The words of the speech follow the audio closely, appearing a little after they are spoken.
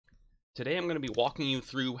Today I'm going to be walking you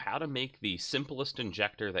through how to make the simplest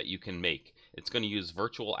injector that you can make. It's going to use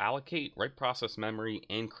VirtualAllocate, write process memory,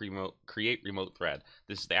 and CreateRemoteThread.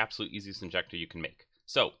 This is the absolute easiest injector you can make.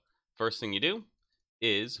 So, first thing you do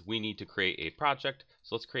is we need to create a project.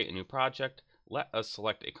 So let's create a new project. Let us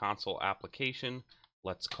select a console application.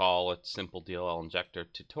 Let's call it Simple DLL Injector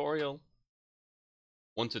Tutorial.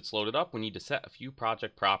 Once it's loaded up, we need to set a few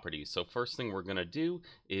project properties. So first thing we're going to do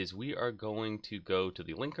is we are going to go to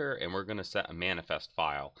the linker and we're going to set a manifest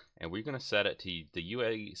file. And we're going to set it to the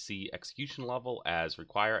UAC execution level as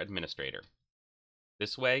require administrator.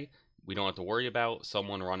 This way, we don't have to worry about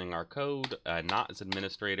someone running our code not as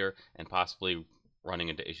administrator and possibly running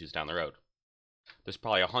into issues down the road. There's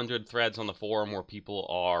probably 100 threads on the forum where people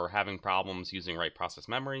are having problems using write process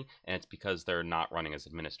memory, and it's because they're not running as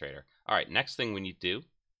administrator. All right, next thing we need to do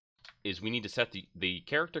is we need to set the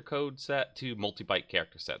character code set to multi-byte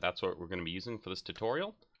character set. That's what we're going to be using for this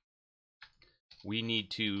tutorial. We need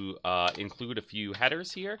to include a few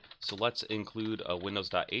headers here. So let's include a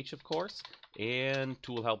windows.h, of course, and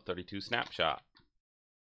toolhelp32 snapshot.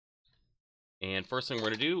 And first thing we're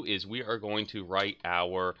going to do is we are going to write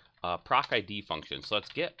our proc ID function. So let's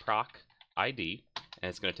get proc ID,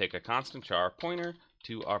 and it's going to take a constant char pointer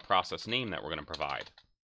to our process name that we're going to provide.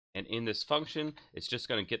 And in this function, it's just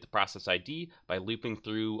going to get the process ID by looping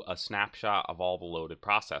through a snapshot of all the loaded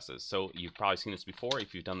processes. So you've probably seen this before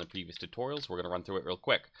if you've done the previous tutorials. We're going to run through it real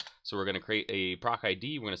quick. So we're going to create a proc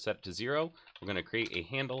ID. We're going to set it to 0. We're going to create a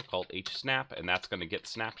handle called hsnap, and that's going to get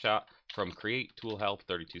snapshot from create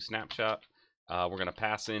toolhelp32 snapshot. We're going to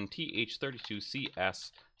pass in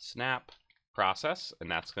th32cs snap process, and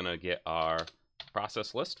that's going to get our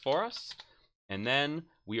process list for us. And then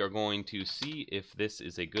we are going to see if this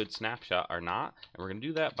is a good snapshot or not. And we're going to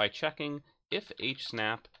do that by checking if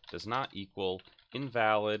hsnap does not equal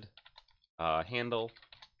invalid handle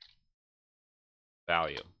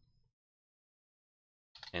value.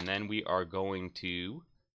 And then we are going to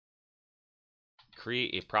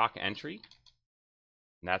create a proc entry.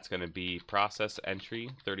 And that's going to be process entry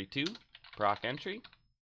 32 proc entry.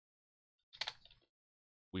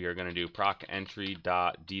 We are going to do proc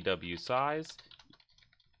entry.dw size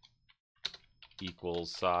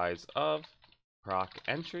equals size of proc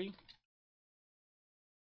entry.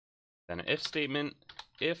 Then an if statement,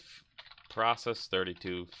 if process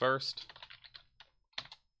 32 first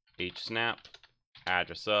hsnap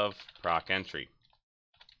address of proc entry.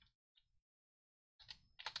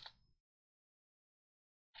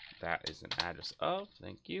 That is an address of,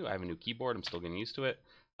 thank you. I have a new keyboard, I'm still getting used to it.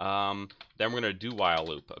 Then we're going to do while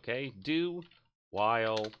loop, okay? Do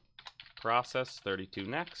while process 32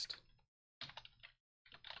 next.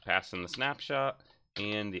 Pass in the snapshot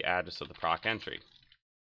and the address of the proc entry.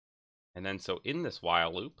 And then so in this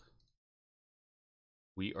while loop,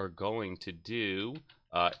 we are going to do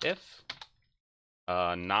if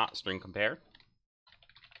not string compare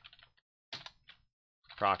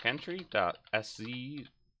proc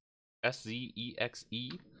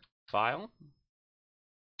entry.szexe file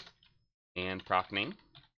and proc name.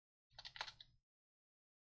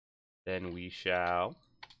 Then we shall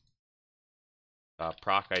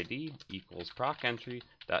proc ID equals proc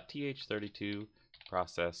entry.th32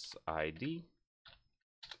 process ID.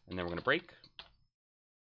 And then we're going to break.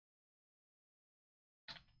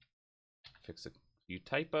 Fix a few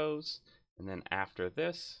typos. And then after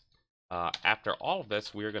this, after all of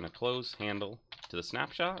this, we're going to close handle to the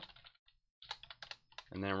snapshot.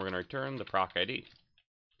 And then we're going to return the proc ID.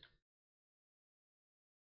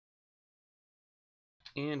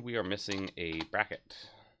 And we are missing a bracket.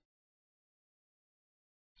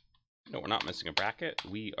 No, we're not missing a bracket.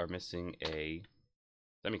 We are missing a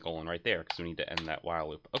semicolon right there because we need to end that while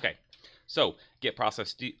loop. Okay, so get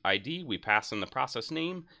process ID. We pass in the process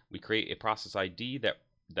name. We create a process ID that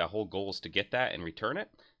the whole goal is to get that and return it.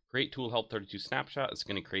 Create toolhelp32 snapshot is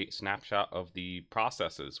going to create a snapshot of the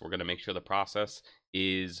processes. We're going to make sure the process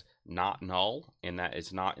is not null and that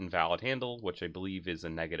is not invalid handle, which I believe is a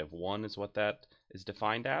 -1 is what that is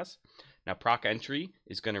defined as. Now proc entry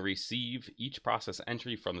is going to receive each process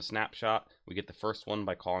entry from the snapshot. We get the first one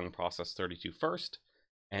by calling process 32 first,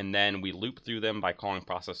 and then we loop through them by calling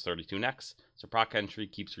process 32 next. So proc entry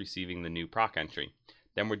keeps receiving the new proc entry.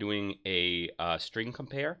 Then we're doing a string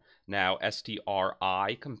compare. Now stri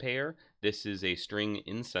compare, this is a string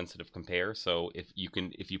insensitive compare. So if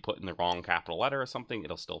you put in the wrong capital letter or something,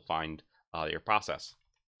 it'll still find your process.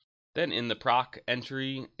 Then in the proc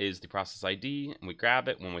entry is the process ID, and we grab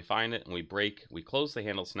it when we find it, and we break, we close the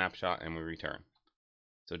handle snapshot, and we return.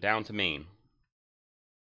 So down to main.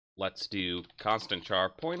 Let's do constant char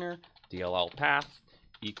pointer DLL path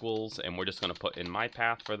equals, and we're just going to put in my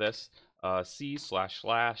path for this,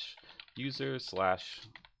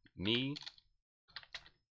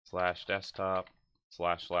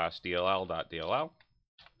 c//user/me/desktop//dll.dll,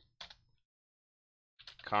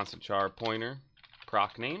 constant char pointer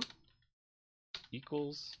proc name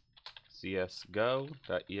equals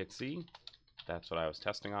csgo.exe. That's what I was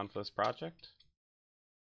testing on for this project.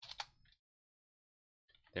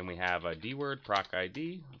 Then we have a dword proc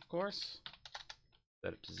ID, of course.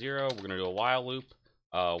 Set it to 0. We're going to do a while loop.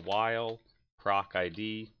 While proc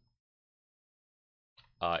ID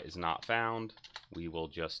is not found, we will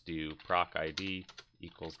just do proc ID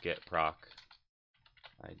equals get proc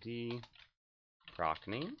ID proc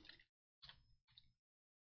name,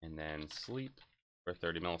 and then sleep for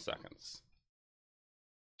 30 milliseconds.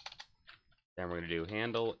 Then we're going to do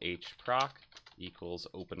handle hproc equals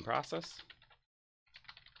open process.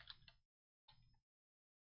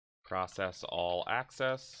 Process all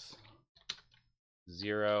access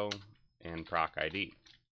 0 and proc ID.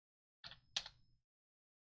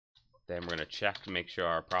 Then we're going to check to make sure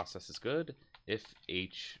our process is good. If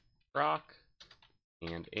hproc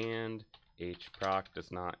and hproc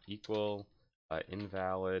does not equal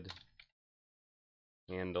invalid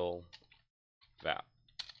handle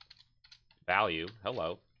value.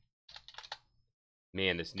 Hello.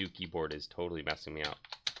 Man, this new keyboard is totally messing me up.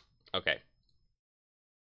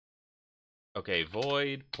 Okay,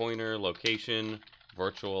 void pointer location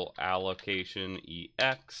virtual allocation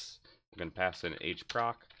ex. We're going to pass in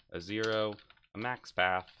hproc, a 0, a max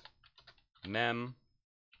path, mem,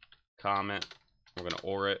 comment. We're going to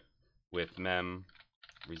OR it with mem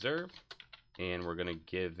reserve, and we're going to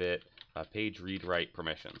give it a page read write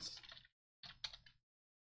permissions.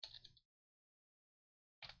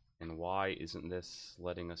 And why isn't this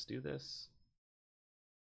letting us do this?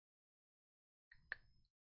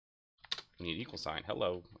 We need equal sign.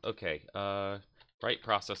 Hello. Okay. Write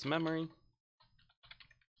process memory.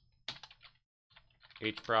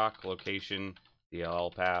 hproc location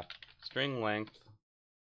DLL path string length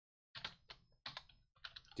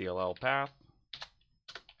DLL path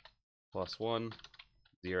 +1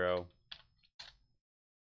 0.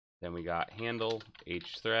 Then we got handle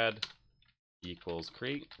hthread equals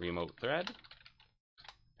CreateRemoteThread.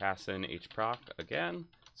 Pass in hproc again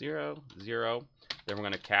 0 0. Then we're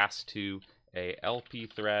going to cast to a LP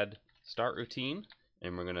thread start routine,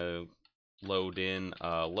 and we're going to load in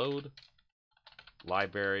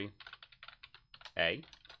LoadLibrary A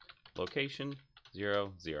location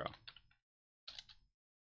 0 0.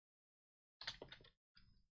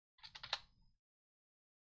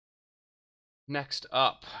 Next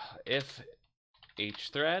up, if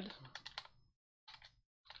hthread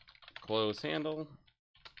close handle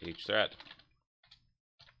hthread.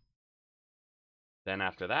 Then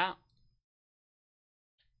after that,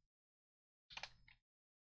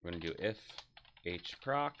 we're going to do if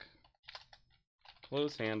hproc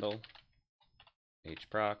close handle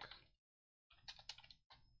hproc,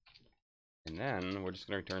 and then we're just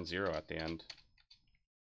going to return 0 at the end.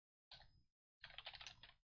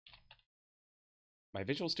 My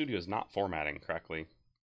Visual Studio is not formatting correctly.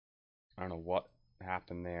 I don't know what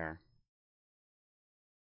happened there,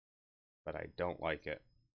 but I don't like it.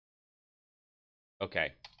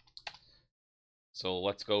 Okay, so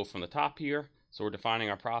let's go from the top here. So we're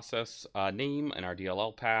defining our process name and our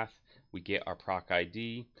DLL path. We get our proc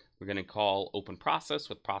ID. We're going to call open process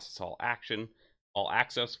with process all action. All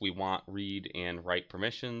access, we want read and write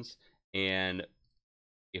permissions. And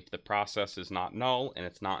if the process is not null and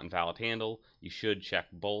it's not invalid handle, you should check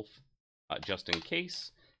both just in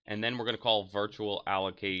case. And then we're going to call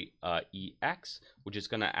VirtualAllocate ex, which is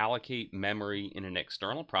going to allocate memory in an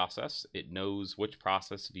external process. It knows which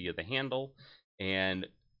process via the handle, and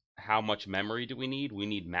how much memory do we need? We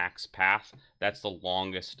need max path. That's the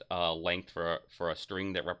longest length for a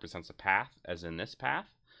string that represents a path, as in this path.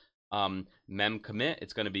 Mem commit,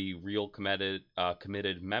 it's going to be real committed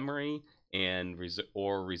memory and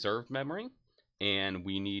reserved memory. And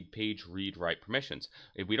we need page read write permissions.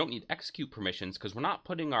 If we don't need execute permissions, because we're not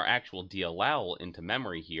putting our actual DLL into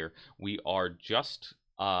memory here, we are just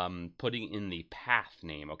putting in the path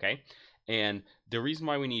name, okay? And the reason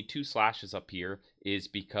why we need 2 slashes up here is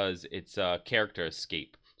because it's a character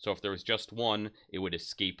escape. So if there was just one, it would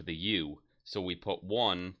escape the U. So we put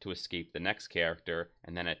 1 to escape the next character,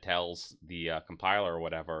 and then it tells the compiler or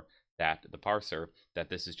whatever, that the parser, that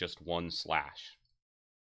this is just 1 slash.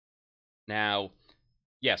 Now,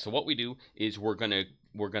 yeah, so what we do is we're gonna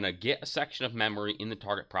get a section of memory in the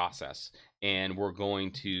target process, and we're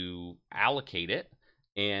going to allocate it,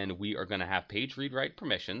 and we are going to have page read write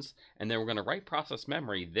permissions, and then we're going to write process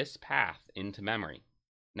memory this path into memory.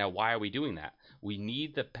 Now, why are we doing that? We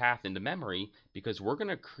need the path into memory because we're going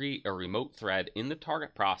to create a remote thread in the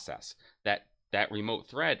target process. That remote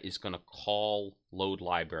thread is going to call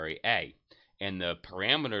LoadLibrary A, and the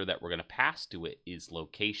parameter that we're going to pass to it is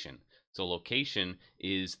location. So location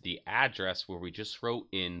is the address where we just wrote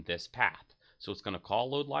in this path. So it's going to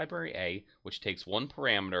call LoadLibrary A, which takes one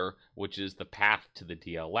parameter, which is the path to the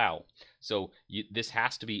DLL. So this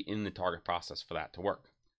has to be in the target process for that to work.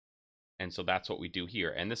 And so that's what we do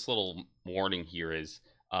here. And this little warning here is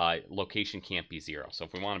location can't be 0. So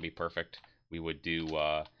if we want to be perfect, we would do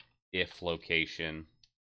if location,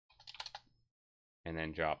 and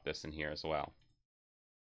then drop this in here as well.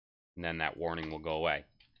 And then that warning will go away.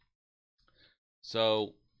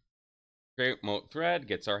 So CreateRemoteThread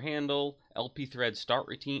gets our handle. LP thread start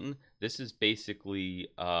routine. This is basically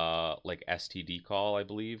like STD call, I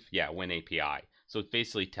believe. Yeah, win API. So it's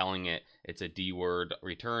basically telling it it's a D word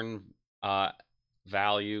return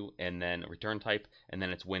value and then return type, and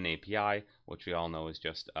then it's win API, which we all know is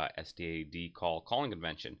just STD call calling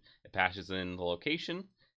convention. It passes in the location,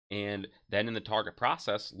 and then in the target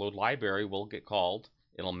process, LoadLibrary will get called.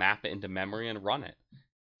 It'll map it into memory and run it.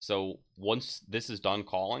 So once this is done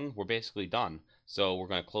calling, we're basically done. So we're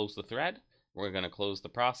going to close the thread, we're going to close the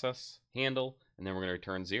process handle, and then we're going to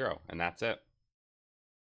return 0, and that's it.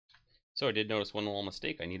 So I did notice one little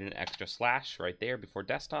mistake. I needed an extra slash right there before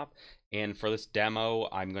desktop. And for this demo,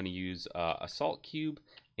 I'm going to use a salt cube.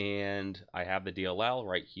 And I have the DLL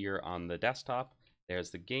right here on the desktop. There's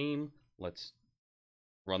the game. Let's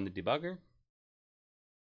run the debugger.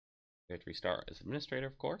 We have to restart as administrator,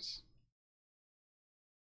 of course.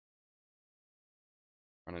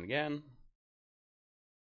 Run it again.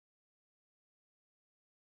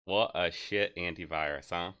 What a shit antivirus,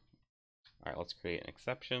 huh? All right, let's create an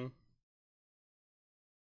exception.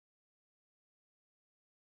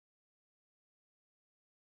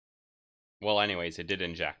 Well, anyways, it did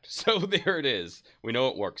inject. So there it is. We know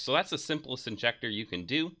it works. So that's the simplest injector you can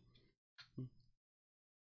do.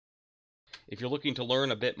 If you're looking to learn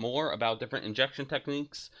a bit more about different injection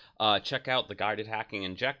techniques, check out the Guided Hacking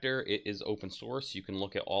Injector. It is open source. You can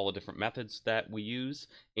look at all the different methods that we use.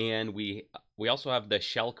 And we also have the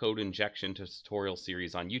shellcode injection tutorial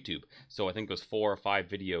series on YouTube. So I think there's 4 or 5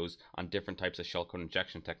 videos on different types of shellcode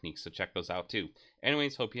injection techniques. So check those out too.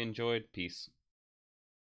 Anyways, hope you enjoyed. Peace.